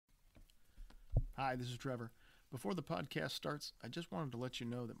Hi, this is Trevor. Before the podcast starts, I just wanted to let you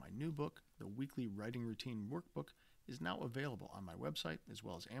know that my new book, The Weekly Writing Routine Workbook, is now available on my website as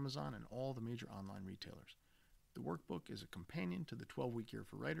well as Amazon and all the major online retailers. The workbook is a companion to the 12-week year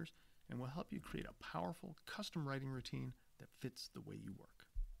for writers and will help you create a powerful, custom writing routine that fits the way you work.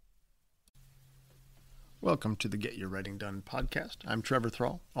 Welcome to the Get Your Writing Done podcast. I'm Trevor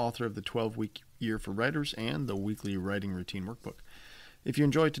Thrall, author of the 12-week year for writers and the Weekly Writing Routine Workbook. If you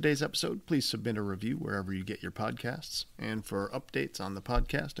enjoyed today's episode, please submit a review wherever you get your podcasts. And for updates on the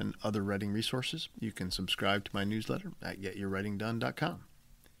podcast and other writing resources, you can subscribe to my newsletter at getyourwritingdone.com.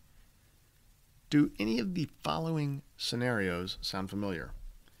 Do any of the following scenarios sound familiar?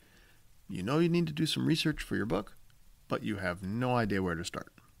 You know you need to do some research for your book, but you have no idea where to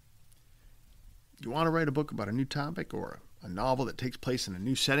start. You want to write a book about a new topic or a novel that takes place in a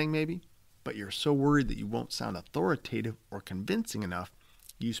new setting maybe, but you're so worried that you won't sound authoritative or convincing enough,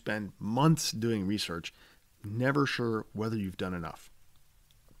 you spend months doing research, never sure whether you've done enough.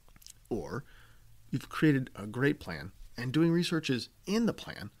 Or you've created a great plan, and doing research is in the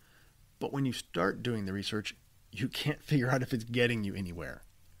plan, but when you start doing the research, you can't figure out if it's getting you anywhere.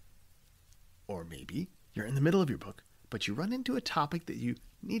 Or maybe you're in the middle of your book, but you run into a topic that you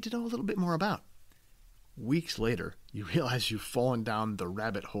need to know a little bit more about. Weeks later, you realize you've fallen down the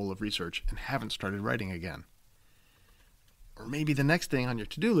rabbit hole of research and haven't started writing again. Or maybe the next thing on your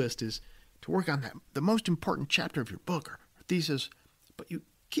to-do list is to work on the most important chapter of your book or thesis, but you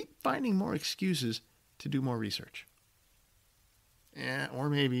keep finding more excuses to do more research. Or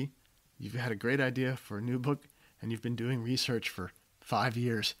maybe you've had a great idea for a new book and you've been doing research for 5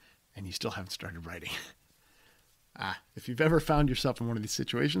 years and you still haven't started writing. If you've ever found yourself in one of these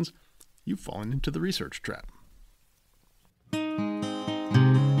situations, you've fallen into the research trap.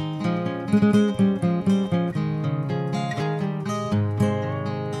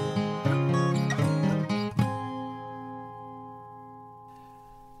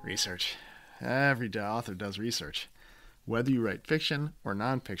 Research. Every author does research. Whether you write fiction or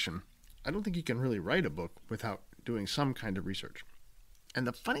nonfiction, I don't think you can really write a book without doing some kind of research. And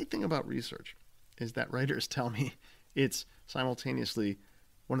the funny thing about research is that writers tell me it's simultaneously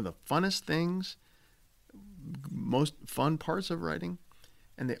one of the funnest things, most fun parts of writing,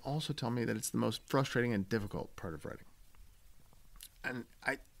 and they also tell me that it's the most frustrating and difficult part of writing. And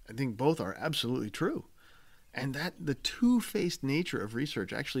I think both are absolutely true. And that the two-faced nature of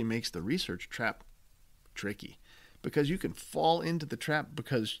research actually makes the research trap tricky, because you can fall into the trap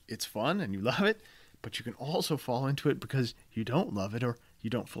because it's fun and you love it, but you can also fall into it because you don't love it or you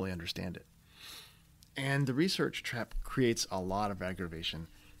don't fully understand it. And the research trap creates a lot of aggravation.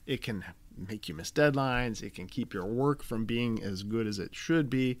 It can make you miss deadlines. It can keep your work from being as good as it should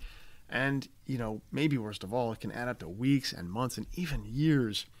be. And, maybe worst of all, it can add up to weeks and months and even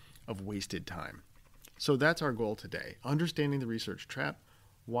years of wasted time. So that's our goal today, understanding the research trap,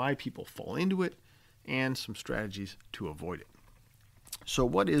 why people fall into it, and some strategies to avoid it. So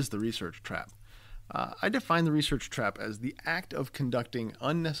what is the research trap? I define the research trap as the act of conducting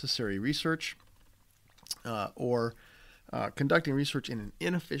unnecessary research or conducting research in an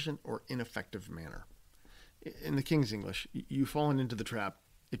inefficient or ineffective manner. In the King's English, you've fallen into the trap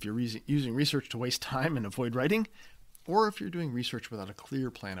if you're using research to waste time and avoid writing, or if you're doing research without a clear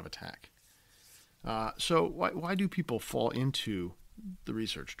plan of attack. So why do people fall into the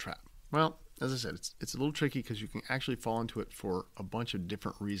research trap? Well, as I said, it's a little tricky because you can actually fall into it for a bunch of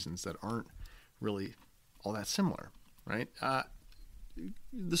different reasons that aren't really all that similar, right?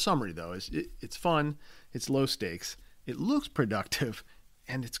 The summary, though, is it's fun, it's low stakes, it looks productive,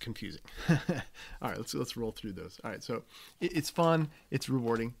 and it's confusing. All right, let's roll through those. All right, so it's fun, it's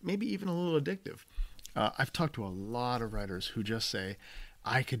rewarding, maybe even a little addictive. I've talked to a lot of writers who just say,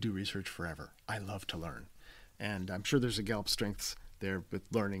 I could do research forever. I love to learn. And I'm sure there's a Gallup strengths there with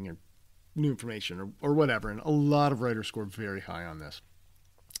learning or new information or whatever. And a lot of writers score very high on this.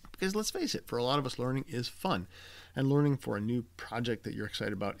 Because let's face it, for a lot of us, learning is fun. And learning for a new project that you're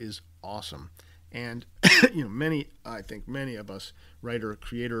excited about is awesome. And, many of us writer,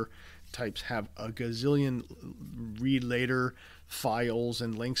 creator types have a gazillion read later files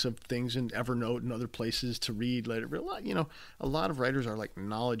and links of things in Evernote and other places to read later. A lot of writers are like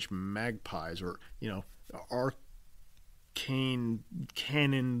knowledge magpies or, arcane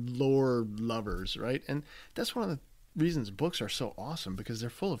canon lore lovers, right? And that's one of the reasons books are so awesome, because they're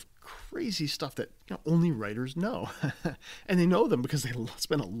full of crazy stuff that only writers know. And they know them because they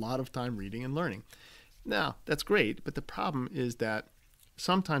spend a lot of time reading and learning. Now, that's great, but the problem is that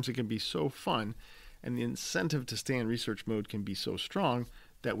sometimes it can be so fun and the incentive to stay in research mode can be so strong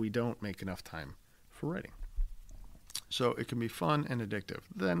that we don't make enough time for writing. So it can be fun and addictive.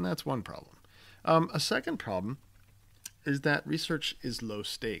 Then that's one problem. A second problem is that research is low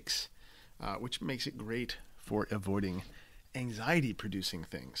stakes, which makes it great for avoiding anxiety-producing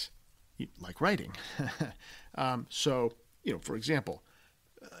things, like writing. So, for example,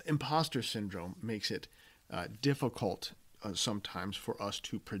 imposter syndrome makes it difficult sometimes for us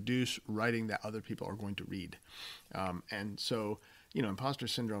to produce writing that other people are going to read. And so, imposter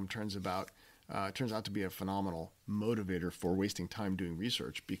syndrome turns out to be a phenomenal motivator for wasting time doing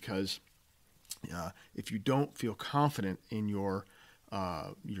research, because if you don't feel confident in your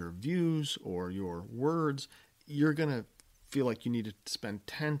views or your words, you're going to feel like you need to spend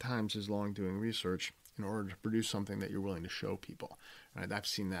 10 times as long doing research in order to produce something that you're willing to show people. Right? I've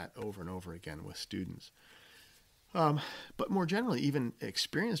seen that over and over again with students. But more generally, even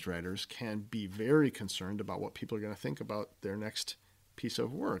experienced writers can be very concerned about what people are going to think about their next piece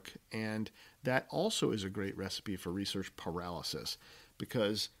of work. And that also is a great recipe for research paralysis,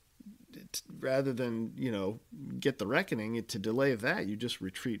 because rather than, get the reckoning, to delay that, you just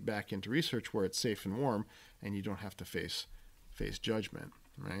retreat back into research where it's safe and warm and you don't have to face judgment,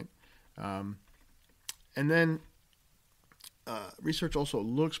 right? And then research also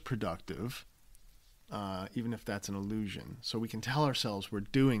looks productive, even if that's an illusion. So we can tell ourselves we're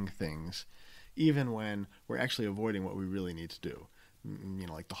doing things even when we're actually avoiding what we really need to do,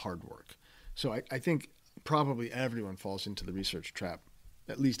 like the hard work. So I think probably everyone falls into the research trap,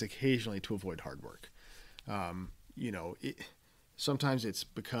 at least occasionally, to avoid hard work. Sometimes it's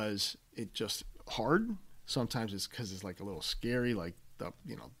because it's just hard. Sometimes it's because it's like a little scary, like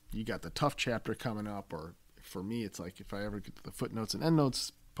you got the tough chapter coming up. Or for me, it's like if I ever get to the footnotes and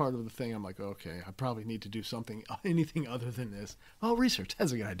endnotes part of the thing, I'm like, okay, I probably need to do anything other than this. Oh, research,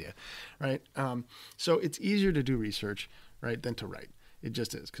 that's a good idea, right? So it's easier to do research, right, than to write. It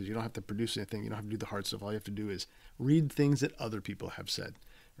just is, because you don't have to produce anything. You don't have to do the hard stuff. All you have to do is read things that other people have said,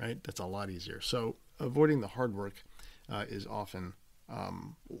 right? That's a lot easier. So avoiding the hard work is often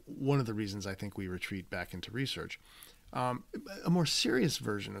one of the reasons I think we retreat back into research. A more serious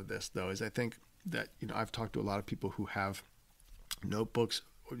version of this, though, is I think that, I've talked to a lot of people who have notebooks,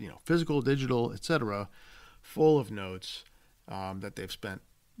 physical, digital, etc., full of notes that they've spent,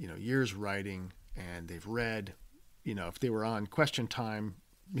 years writing, and they've read. If they were on Question Time,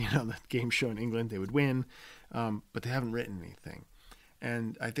 the game show in England, they would win, but they haven't written anything.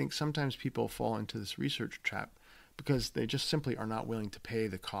 And I think sometimes people fall into this research trap because they just simply are not willing to pay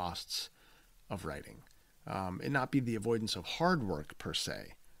the costs of writing. It not be the avoidance of hard work per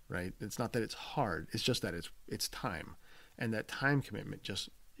se, right? It's not that it's hard. It's just that it's time. And that time commitment just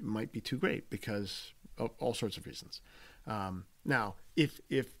might be too great because of all sorts of reasons. Now, if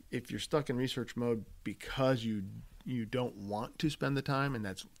you're stuck in research mode because you don't want to spend the time, and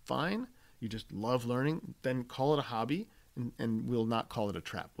that's fine, you just love learning, then call it a hobby, and we'll not call it a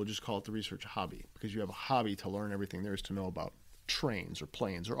trap. We'll just call it the research hobby, because you have a hobby to learn everything there is to know about trains or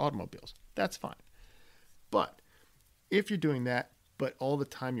planes or automobiles. That's fine. But if you're doing that, but all the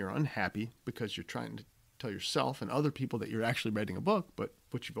time you're unhappy because you're trying to tell yourself and other people that you're actually writing a book, but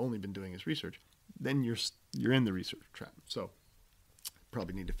what you've only been doing is research, then you're in the research trap. So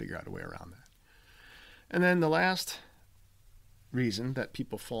probably need to figure out a way around that. And then the last reason that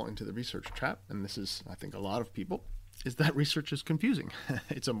people fall into the research trap, and this is, I think, a lot of people, is that research is confusing.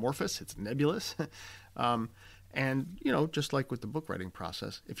 It's amorphous, it's nebulous. And, just like with the book writing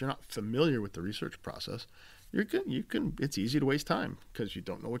process, if you're not familiar with the research process, it's easy to waste time because you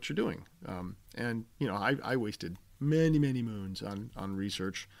don't know what you're doing. I wasted many, many moons on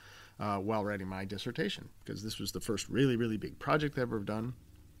research while writing my dissertation, because this was the first really, really big project I've ever done.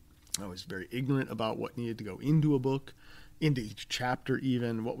 I was very ignorant about what needed to go into a book, into each chapter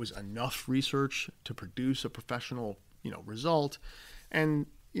even, what was enough research to produce a professional, result. And,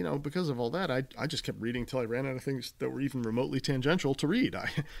 because of all that, I just kept reading until I ran out of things that were even remotely tangential to read.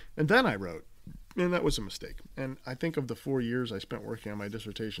 And then I wrote. And that was a mistake. And I think of the 4 years I spent working on my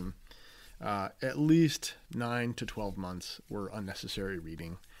dissertation, at least 9 to 12 months were unnecessary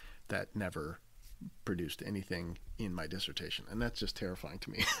reading that never produced anything in my dissertation. And that's just terrifying to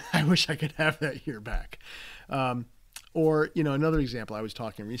me. I wish I could have that year back. Or another example, I was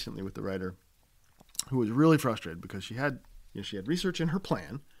talking recently with the writer who was really frustrated because she had research in her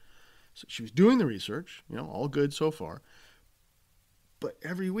plan. So she was doing the research, all good so far. But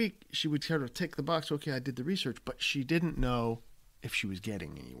every week she would sort of tick the box, okay, I did the research, but she didn't know if she was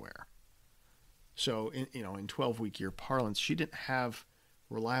getting anywhere. So in 12-week year parlance, she didn't have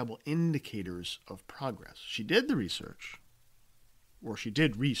reliable indicators of progress. She did the research, or she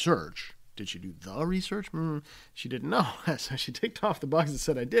did research. Did she do the research? She didn't know. So she ticked off the box that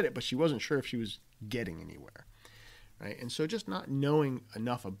said I did it, but she wasn't sure if she was getting anywhere, right? And so just not knowing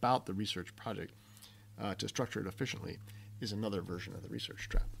enough about the research project to structure it efficiently is another version of the research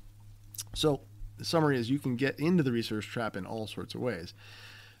trap. So the summary is you can get into the research trap in all sorts of ways.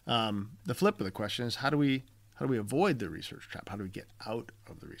 The flip of the question is how do we avoid the research trap? How do we get out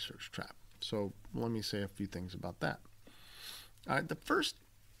of the research trap? So let me say a few things about that. The first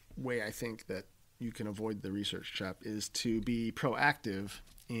way I think that you can avoid the research trap is to be proactive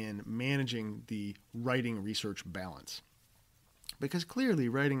in managing the writing research balance. Because clearly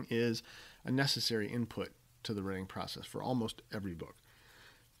writing is a necessary input to the writing process for almost every book.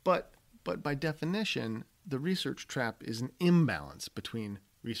 But by definition, the research trap is an imbalance between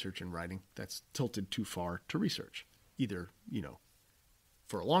research and writing that's tilted too far to research, either,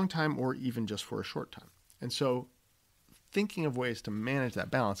 for a long time or even just for a short time. And so thinking of ways to manage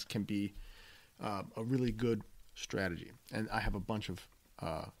that balance can be a really good strategy. And I have a bunch of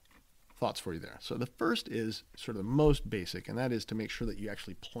thoughts for you there. So the first is sort of the most basic, and that is to make sure that you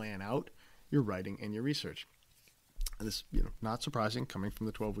actually plan out your writing and your research. And this, not surprising coming from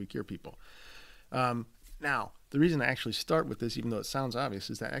the 12-week year people. Now, the reason I actually start with this, even though it sounds obvious,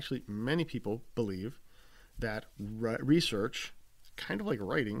 is that actually many people believe that research, kind of like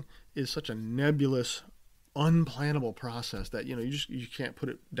writing, is such a nebulous, unplannable process that you can't put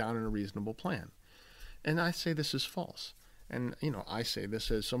it down in a reasonable plan. And I say this is false. And I say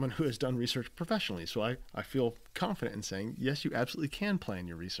this as someone who has done research professionally, so I feel confident in saying yes, you absolutely can plan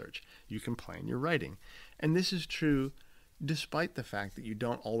your research. You can plan your writing, and this is true despite the fact that you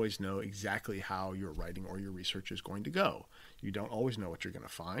don't always know exactly how your writing or your research is going to go. You don't always know what you're going to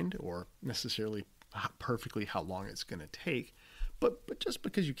find or necessarily perfectly how long it's going to take. But just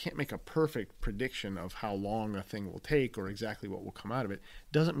because you can't make a perfect prediction of how long a thing will take or exactly what will come out of it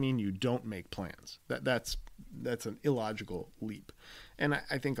doesn't mean you don't make plans. That's an illogical leap. And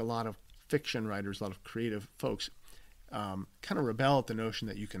I think a lot of fiction writers, a lot of creative folks kind of rebel at the notion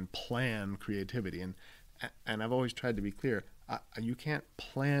that you can plan creativity. And I've always tried to be clear, you can't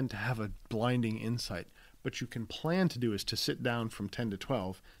plan to have a blinding insight. What you can plan to do is to sit down from 10 to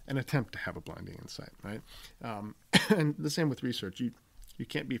 12 and attempt to have a blinding insight, right? And the same with research. You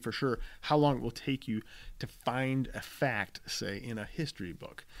can't be for sure how long it will take you to find a fact, say, in a history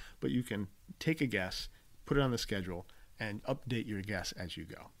book. But you can take a guess, put it on the schedule, and update your guess as you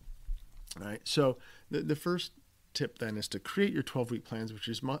go. All right? So the first tip then is to create your 12-week plans, which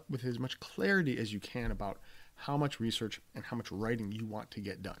is with as much clarity as you can about how much research and how much writing you want to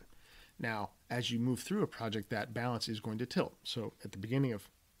get done. Now, as you move through a project, that balance is going to tilt. So at the beginning of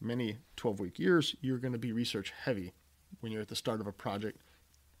many 12-week years, you're going to be research heavy. When you're at the start of a project,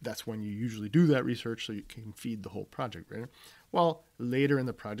 that's when you usually do that research so you can feed the whole project, right? While later in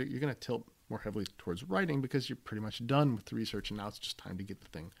the project, you're going to tilt more heavily towards writing because you're pretty much done with the research and now it's just time to get the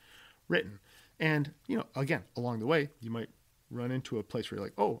thing written. And, again, along the way, you might run into a place where you're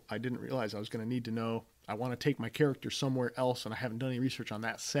like, oh, I didn't realize I was going to need to know. I want to take my character somewhere else, and I haven't done any research on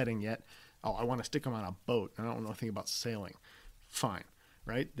that setting yet. Oh, I want to stick them on a boat, and I don't know anything about sailing. Fine,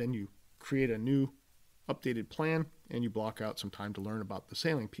 right? Then you create a new updated plan, and you block out some time to learn about the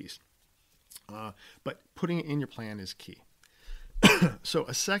sailing piece. But putting it in your plan is key. So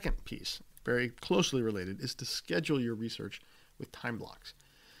a second piece, very closely related, is to schedule your research with time blocks.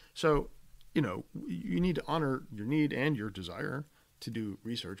 So, you need to honor your need and your desire to do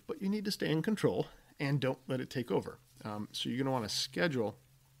research, but you need to stay in control and don't let it take over. So you're going to want to schedule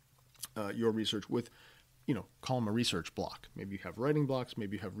your research with, call them a research block. Maybe you have writing blocks,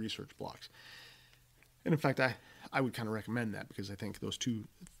 maybe you have research blocks. And in fact, I would kind of recommend that because I think those two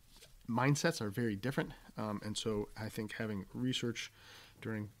mindsets are very different. And so I think having research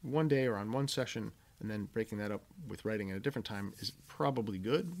during one day or on one session and then breaking that up with writing at a different time is probably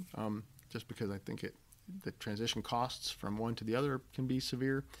good, just because I think the transition costs from one to the other can be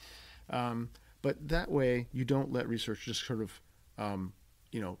severe. But that way you don't let research just sort of,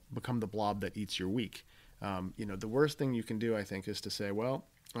 become the blob that eats your week. The worst thing you can do, I think, is to say, well,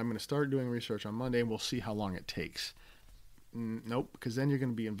 I'm going to start doing research on Monday and we'll see how long it takes. Nope, because then you're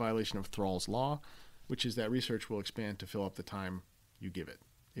going to be in violation of Thrall's law, which is that research will expand to fill up the time you give it.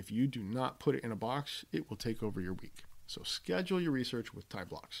 If you do not put it in a box, it will take over your week. So schedule your research with time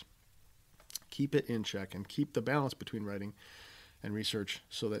blocks. Keep it in check and keep the balance between writing and research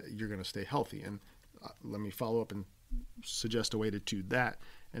so that you're going to stay healthy. And let me follow up and suggest a way to do that.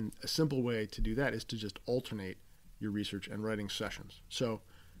 And a simple way to do that is to just alternate your research and writing sessions. So,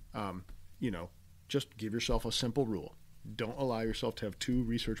 just give yourself a simple rule. Don't allow yourself to have 2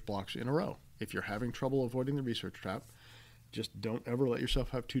 research blocks in a row. If you're having trouble avoiding the research trap, just don't ever let yourself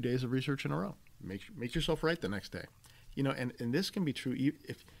have 2 days of research in a row. Make yourself write the next day. And this can be true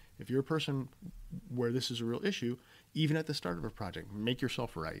if you're a person where this is a real issue, even at the start of a project, make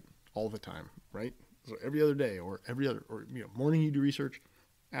yourself write all the time, right? So every other day or every other, or morning you do research,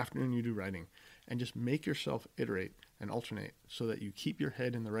 afternoon you do writing, and just make yourself iterate and alternate so that you keep your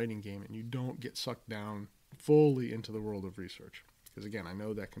head in the writing game and you don't get sucked down fully into the world of research. Because again, I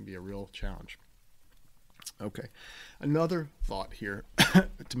know that can be a real challenge. Okay, another thought here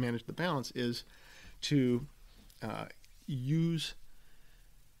to manage the balance is to use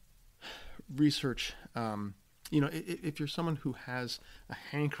research. If you're someone who has a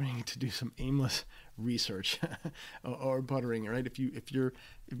hankering to do some aimless research or puttering, right? If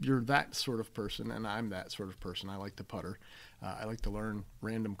you're that sort of person, and I'm that sort of person, I like to putter. I like to learn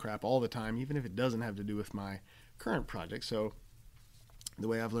random crap all the time, even if it doesn't have to do with my current project. So the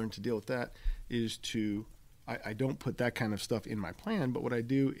way I've learned to deal with that is I don't put that kind of stuff in my plan, but what I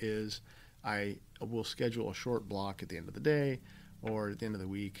do is I will schedule a short block at the end of the day or at the end of the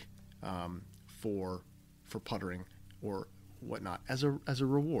week for puttering or whatnot as a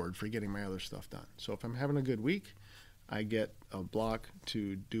reward for getting my other stuff done. So if I'm having a good week, I get a block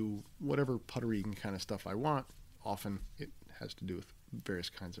to do whatever puttering kind of stuff I want. Often it has to do with various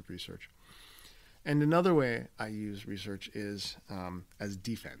kinds of research. And another way I use research is as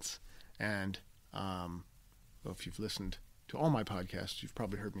defense. And if you've listened to all my podcasts, you've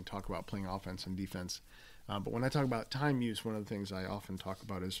probably heard me talk about playing offense and defense. But when I talk about time use, one of the things I often talk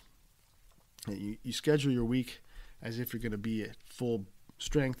about is you schedule your week as if you're going to be at full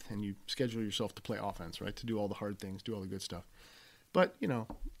strength, and you schedule yourself to play offense, right? To do all the hard things, do all the good stuff. But,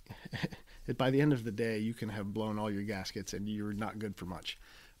 by the end of the day, you can have blown all your gaskets and you're not good for much.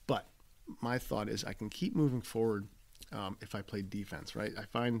 But my thought is I can keep moving forward if I play defense, right? I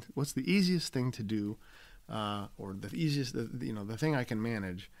find what's the easiest thing to do, or the thing I can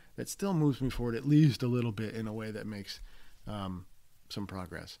manage that still moves me forward at least a little bit in a way that makes some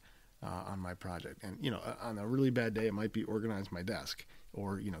progress on my project. And, on a really bad day, it might be organize my desk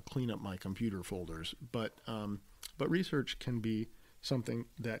or, clean up my computer folders. But research can be something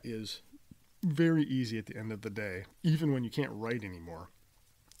that is very easy at the end of the day, even when you can't write anymore.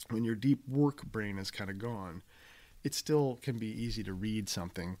 When your deep work brain is kind of gone, it still can be easy to read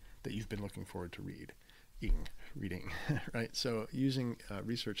something that you've been looking forward to reading, right? So using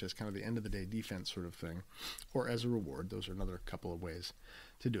research as kind of the end of the day defense sort of thing, or as a reward, those are another couple of ways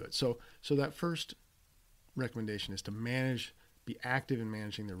to do it. So that first recommendation is to be active in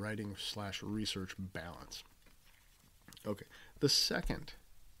managing the writing/research balance. Okay. The second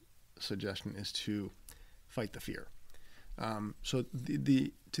suggestion is to fight the fear. So to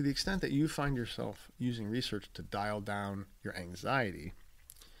the extent that you find yourself using research to dial down your anxiety,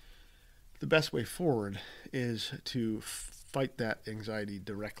 the best way forward is to fight that anxiety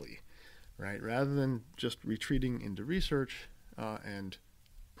directly, right? Rather than just retreating into research and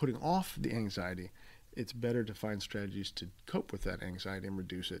putting off the anxiety, it's better to find strategies to cope with that anxiety and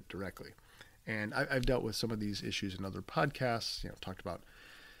reduce it directly. And I've dealt with some of these issues in other podcasts, talked about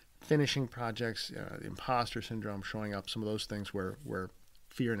finishing projects, imposter syndrome showing up, some of those things where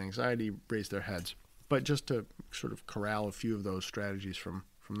fear and anxiety raise their heads. But just to sort of corral a few of those strategies from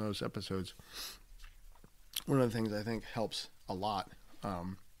those episodes, one of the things I think helps a lot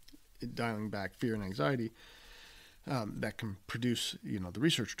dialing back fear and anxiety that can produce the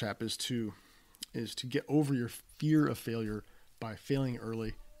research trap is to get over your fear of failure by failing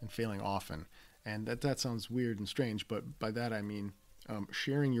early and failing often. And that sounds weird and strange, but by that I mean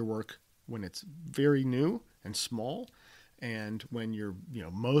sharing your work when it's very new and small, and when you're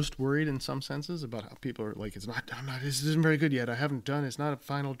most worried in some senses about how people are like, this isn't very good yet, I haven't done, it's not a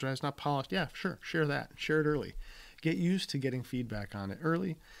final draft, it's not polished. Yeah, sure, share it early. Get used to getting feedback on it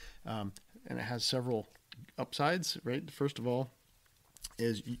early, and it has several upsides, right? First of all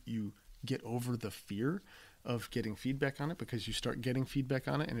is you get over the fear of getting feedback on it, because you start getting feedback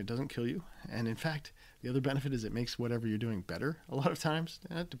on it and it doesn't kill you. And in fact, the other benefit is it makes whatever you're doing better a lot of times.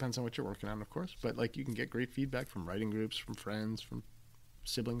 It depends on what you're working on, of course, but you can get great feedback from writing groups, from friends, from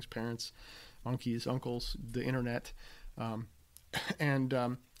siblings, parents, unkies, uncles, the internet. And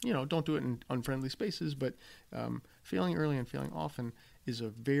don't do it in unfriendly spaces, but failing early and failing often is a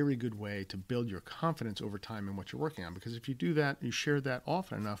very good way to build your confidence over time in what you're working on. Because if you do that, you share that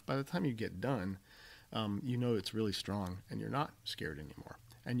often enough, by the time you get done, it's really strong and you're not scared anymore.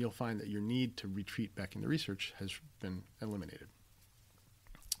 And you'll find that your need to retreat back into research has been eliminated.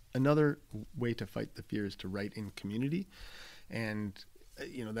 Another way to fight the fear is to write in community. And,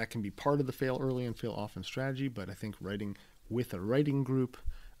 that can be part of the fail early and fail often strategy, but I think writing with a writing group,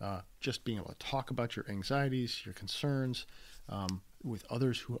 just being able to talk about your anxieties, your concerns, with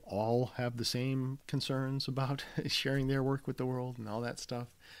others who all have the same concerns about sharing their work with the world and all that stuff,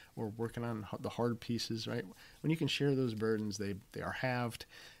 or working on the hard pieces, right? When you can share those burdens, they are halved,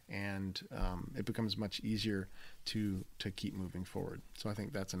 and it becomes much easier to keep moving forward. So I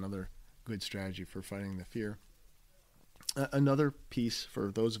think that's another good strategy for fighting the fear. Another piece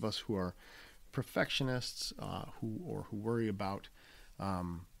for those of us who are perfectionists, who worry about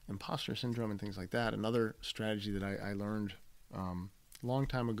imposter syndrome and things like that. Another strategy that I learned a long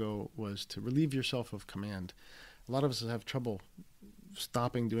time ago was to relieve yourself of command. A lot of us have trouble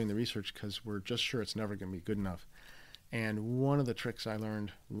stopping doing the research because we're just sure it's never going to be good enough. And one of the tricks I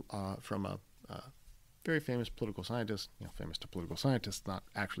learned from a very famous political scientist, famous to political scientists, not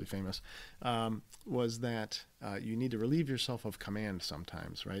actually famous, was that you need to relieve yourself of command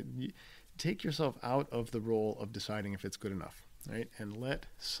sometimes, right? Take yourself out of the role of deciding if it's good enough, right? And let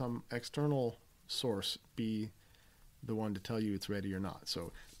some external source be the one to tell you it's ready or not.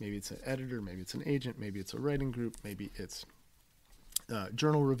 So maybe it's an editor, maybe it's an agent, maybe it's a writing group, maybe it's a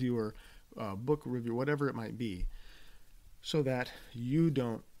journal reviewer, book reviewer, whatever it might be, so that you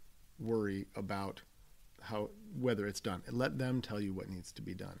don't worry about whether it's done. Let them tell you what needs to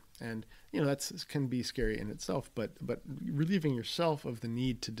be done. And that can be scary in itself, but relieving yourself of the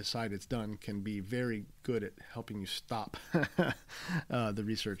need to decide it's done can be very good at helping you stop the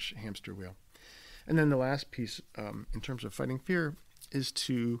research hamster wheel. And then the last piece, in terms of fighting fear, is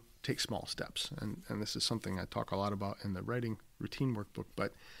to take small steps. And this is something I talk a lot about in the writing routine workbook.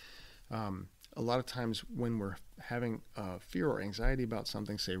 But a lot of times when we're having fear or anxiety about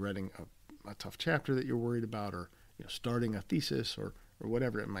something, say writing a tough chapter that you're worried about, or starting a thesis, or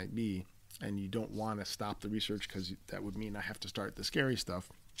whatever it might be, and you don't want to stop the research because that would mean I have to start the scary stuff.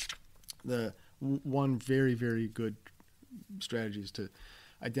 The one very, very good strategy is to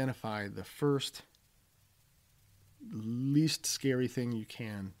identify the first least scary thing you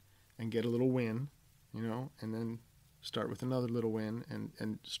can and get a little win, and then start with another little win,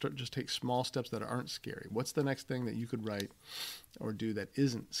 and just take small steps that aren't scary. What's the next thing that you could write or do that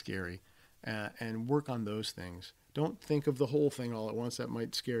isn't scary, and work on those things. Don't think of the whole thing all at once. That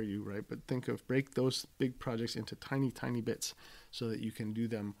might scare you, right? But break those big projects into tiny, tiny bits so that you can do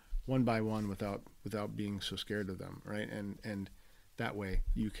them one by one without being so scared of them, right? And that way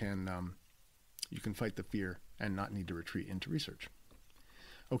you can fight the fear and not need to retreat into research.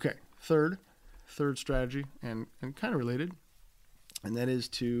 Okay, third strategy, and kind of related, and that is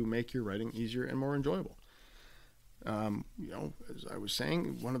to make your writing easier and more enjoyable. As I was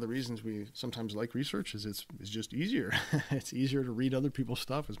saying, one of the reasons we sometimes like research is it's just easier. It's easier to read other people's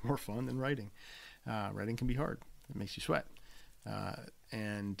stuff. It's more fun than writing. Writing can be hard. It makes you sweat.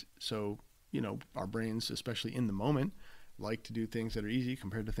 And so, our brains, especially in the moment, like to do things that are easy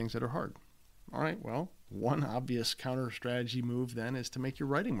compared to things that are hard. All right, well, one obvious counter strategy move then is to make your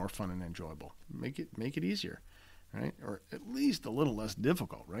writing more fun and enjoyable. Make it easier, right? Or at least a little less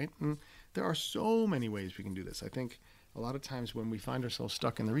difficult, right? And there are so many ways we can do this. I think a lot of times when we find ourselves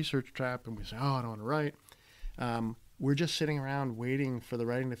stuck in the research trap and we say, I don't want to write, we're just sitting around waiting for the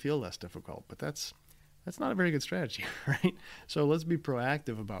writing to feel less difficult. But that's not a very good strategy, right? So let's be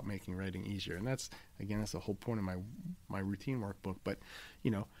proactive about making writing easier. And that's the whole point of my routine workbook. But,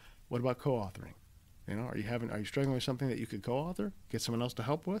 what about co-authoring? Are you struggling with something that you could co-author? Get someone else to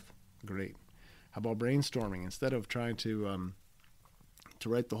help with? Great. How about brainstorming? Instead of trying to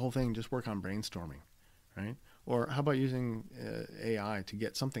write the whole thing, just work on brainstorming, right? Or how about using AI to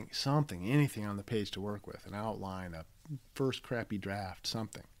get anything on the page to work with, an outline, a first crappy draft,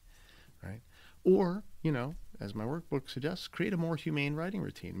 something, right? Or, as my workbook suggests, create a more humane writing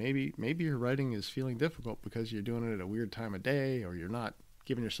routine. Maybe your writing is feeling difficult because you're doing it at a weird time of day, or you're not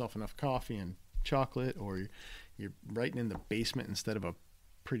giving yourself enough coffee and chocolate, or you're writing in the basement instead of a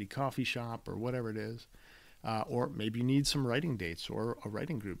pretty coffee shop, or whatever it is. Or maybe you need some writing dates or a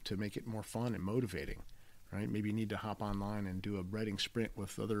writing group to make it more fun and motivating, right? Maybe you need to hop online and do a writing sprint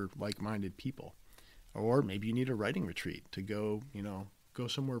with other like-minded people. Or maybe you need a writing retreat to go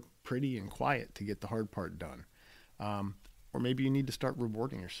somewhere pretty and quiet to get the hard part done. Or maybe you need to start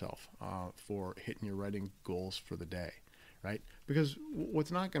rewarding yourself for hitting your writing goals for the day, right? Because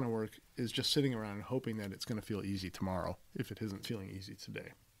what's not going to work is just sitting around and hoping that it's going to feel easy tomorrow if it isn't feeling easy today.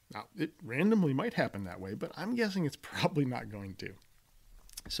 Now, it randomly might happen that way, but I'm guessing it's probably not going to.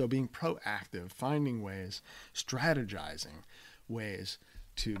 So being proactive, finding ways, strategizing ways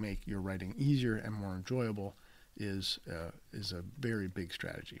to make your writing easier and more enjoyable is a very big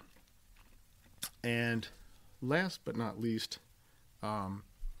strategy. And last but not least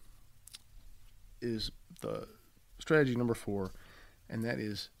is the strategy number 4, and that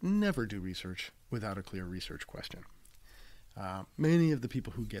is never do research without a clear research question. Many of the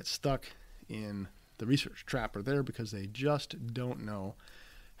people who get stuck in the research trap are there because they just don't know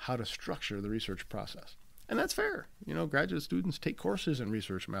how to structure the research process. And that's fair. Graduate students take courses in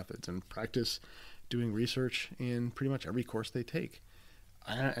research methods and practice doing research in pretty much every course they take.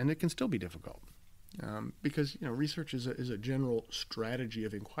 And it can still be difficult because, research is a general strategy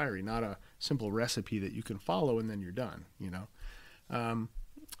of inquiry, not a simple recipe that you can follow and then you're done,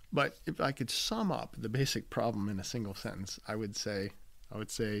 But if I could sum up the basic problem in a single sentence, I would say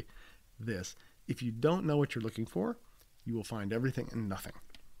this. If you don't know what you're looking for, you will find everything and nothing.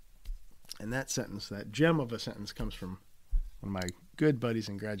 And that sentence, that gem of a sentence, comes from one of my good buddies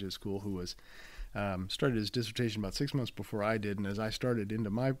in graduate school who was started his dissertation about 6 months before I did. And as I started into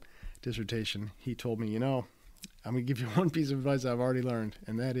my dissertation, he told me, I'm going to give you one piece of advice I've already learned,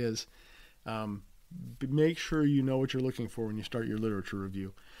 and that is make sure you know what you're looking for when you start your literature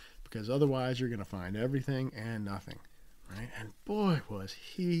review, because otherwise you're going to find everything and nothing, right? And boy, was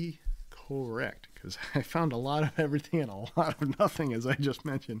he correct, because I found a lot of everything and a lot of nothing, as I just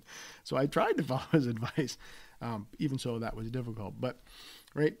mentioned. So I tried to follow his advice, even so that was difficult. But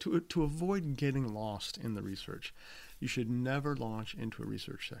right, to avoid getting lost in the research, you should never launch into a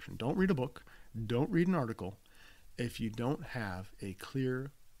research session. Don't read a book. Don't read an article if you don't have a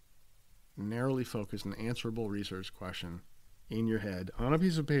clear, narrowly focused and answerable research question in your head on a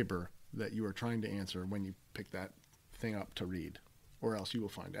piece of paper that you are trying to answer when you pick that thing up to read, or else you will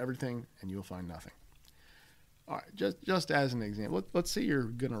find everything and you will find nothing. All right, just as an example, let's say you're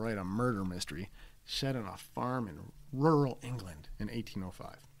going to write a murder mystery set on a farm in rural England in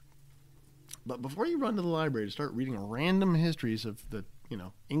 1805. But before you run to the library to start reading random histories of the,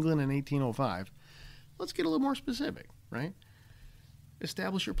 England in 1805, let's get a little more specific, right?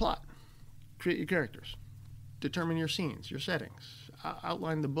 Establish your plot, create your characters, determine your scenes, your settings,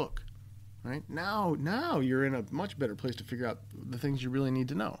 outline the book, right? Now you're in a much better place to figure out the things you really need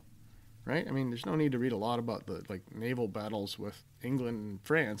to know, right? I mean, there's no need to read a lot about the naval battles with England and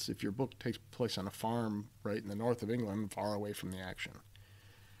France if your book takes place on a farm right in the north of England, far away from the action.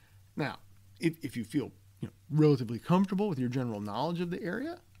 Now, if you feel relatively comfortable with your general knowledge of the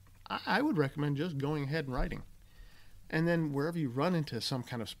area, I would recommend just going ahead and writing. And then wherever you run into some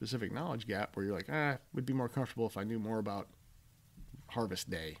kind of specific knowledge gap where you're like, it would be more comfortable if I knew more about Harvest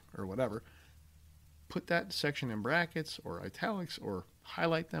Day or whatever, put that section in brackets or italics or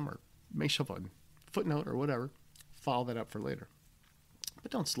highlight them or make yourself a footnote or whatever. Follow that up for later.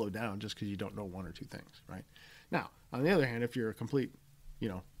 But don't slow down just because you don't know one or two things, right? Now, on the other hand, if you're a complete,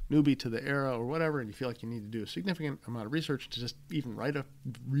 newbie to the era or whatever, and you feel like you need to do a significant amount of research to just even write a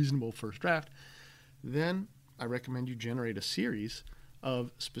reasonable first draft, then I recommend you generate a series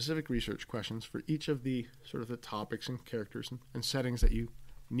of specific research questions for each of the sort of the topics and characters and settings that you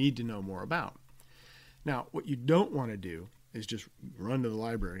need to know more about. Now, what you don't want to do is just run to the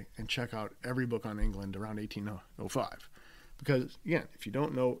library and check out every book on England around 1805. Because, again, if you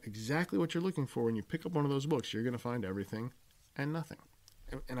don't know exactly what you're looking for when you pick up one of those books, you're going to find everything and nothing.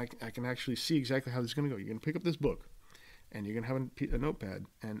 And I can actually see exactly how this is going to go. You're going to pick up this book, and you're going to have a notepad,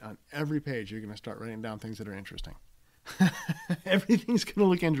 and on every page, you're going to start writing down things that are interesting. Everything's going to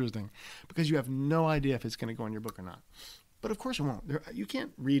look interesting because you have no idea if it's going to go in your book or not. But of course it won't. You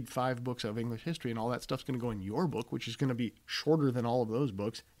can't read 5 books of English history and all that stuff's going to go in your book, which is going to be shorter than all of those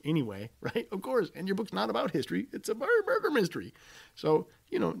books anyway, right? Of course. And your book's not about history. It's a murder mystery. So,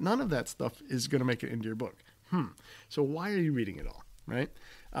 none of that stuff is going to make it into your book. So why are you reading it all, right?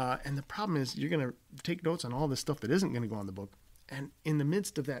 And the problem is you're going to take notes on all this stuff that isn't going to go in the book. And in the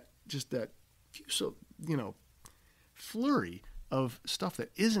midst of that, just that, flurry of stuff that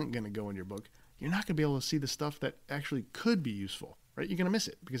isn't going to go in your book, you're not going to be able to see the stuff that actually could be useful, right? You're going to miss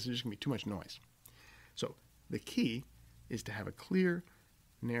it because there's going to be too much noise. So the key is to have a clear,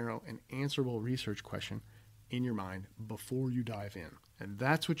 narrow, and answerable research question in your mind before you dive in. And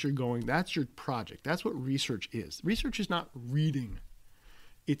that's your project. That's what research is. Research is not reading.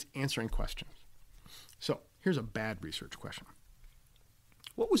 It's answering questions. So here's a bad research question.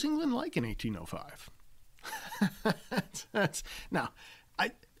 What was England like in 1805? That's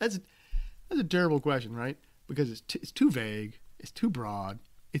a terrible question, right? Because it's too vague, it's too broad,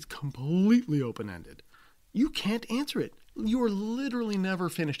 it's completely open-ended. You can't answer it. You are literally never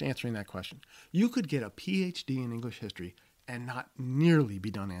finished answering that question. You could get a PhD in English history and not nearly be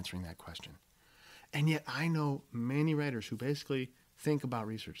done answering that question. And yet I know many writers who basically think about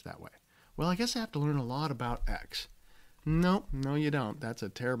research that way. Well, I guess I have to learn a lot about X. No, you don't. That's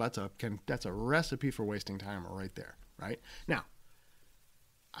a recipe for wasting time right there, right? Now,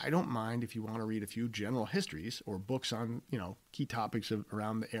 I don't mind if you want to read a few general histories or books on, key topics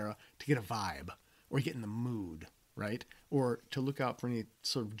around the era to get a vibe or get in the mood, right? Or to look out for any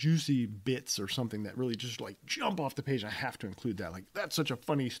sort of juicy bits or something that really just like jump off the page. I have to include that. Like, that's such a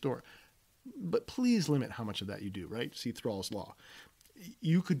funny story. But please limit how much of that you do, right? See Thrall's Law.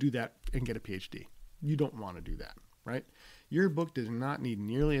 You could do that and get a PhD. You don't want to do that, right? Your book does not need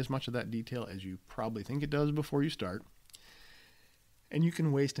nearly as much of that detail as you probably think it does before you start. And you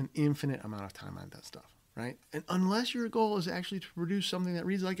can waste an infinite amount of time on that stuff, right? And unless your goal is actually to produce something that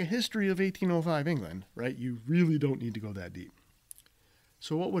reads like a history of 1805 England, right? You really don't need to go that deep.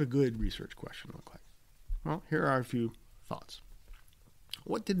 So what would a good research question look like? Well, here are a few thoughts.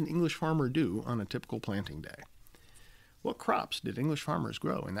 What did an English farmer do on a typical planting day? What crops did English farmers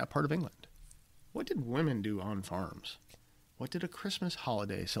grow in that part of England? What did women do on farms? What did a Christmas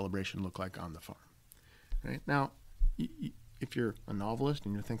holiday celebration look like on the farm? Right? Now, if you're a novelist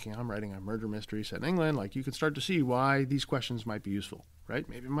and you're thinking, I'm writing a murder mystery set in England, like, you can start to see why these questions might be useful, right?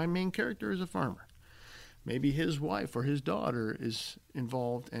 Maybe my main character is a farmer. Maybe his wife or his daughter is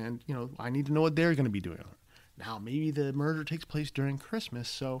involved, and, I need to know what they're going to be doing. Now, maybe the murder takes place during Christmas,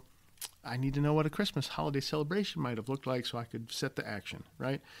 so I need to know what a Christmas holiday celebration might have looked like so I could set the action,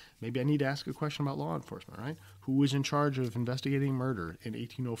 right? Maybe I need to ask a question about law enforcement, right? Who was in charge of investigating murder in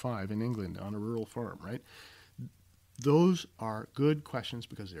 1805 in England on a rural farm, right? Those are good questions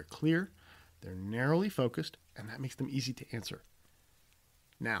because they're clear, they're narrowly focused, and that makes them easy to answer.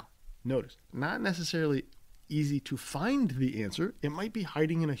 Now, notice, not necessarily easy to find the answer. It might be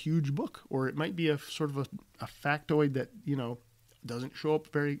hiding in a huge book, or it might be a sort of a factoid that, doesn't show up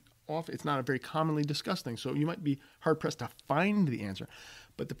very often. It's not a very commonly discussed thing, so you might be hard-pressed to find the answer.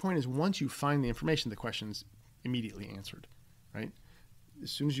 But the point is, once you find the information, the question's immediately answered, right?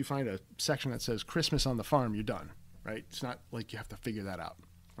 As soon as you find a section that says Christmas on the farm, you're done, right? It's not like you have to figure that out,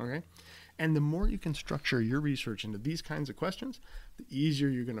 okay? And the more you can structure your research into these kinds of questions, the easier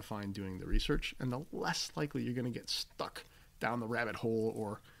you're going to find doing the research, and the less likely you're going to get stuck down the rabbit hole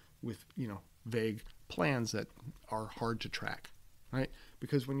or with, vague plans that are hard to track, right?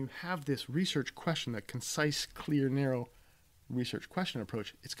 Because when you have this research question, that concise, clear, narrow research question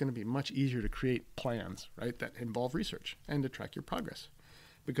approach, it's going to be much easier to create plans, right, that involve research and to track your progress.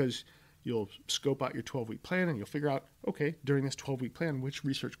 Because you'll scope out your 12-week plan and you'll figure out, okay, during this 12-week plan, which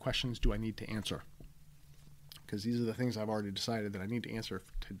research questions do I need to answer? Because these are the things I've already decided that I need to answer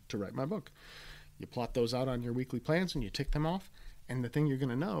to write my book. You plot those out on your weekly plans and you tick them off. And the thing you're going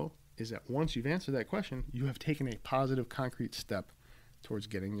to know is that once you've answered that question, you have taken a positive, concrete step towards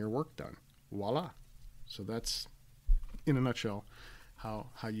getting your work done. Voila. So that's, in a nutshell, how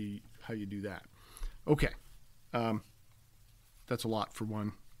you do that. Okay. That's a lot for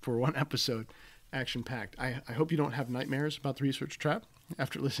one episode, action-packed. I hope you don't have nightmares about the research trap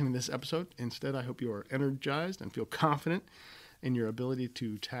after listening to this episode. Instead, I hope you are energized and feel confident in your ability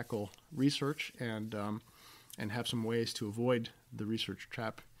to tackle research and have some ways to avoid the research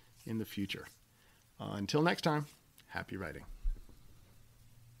trap in the future. Until next time, happy writing.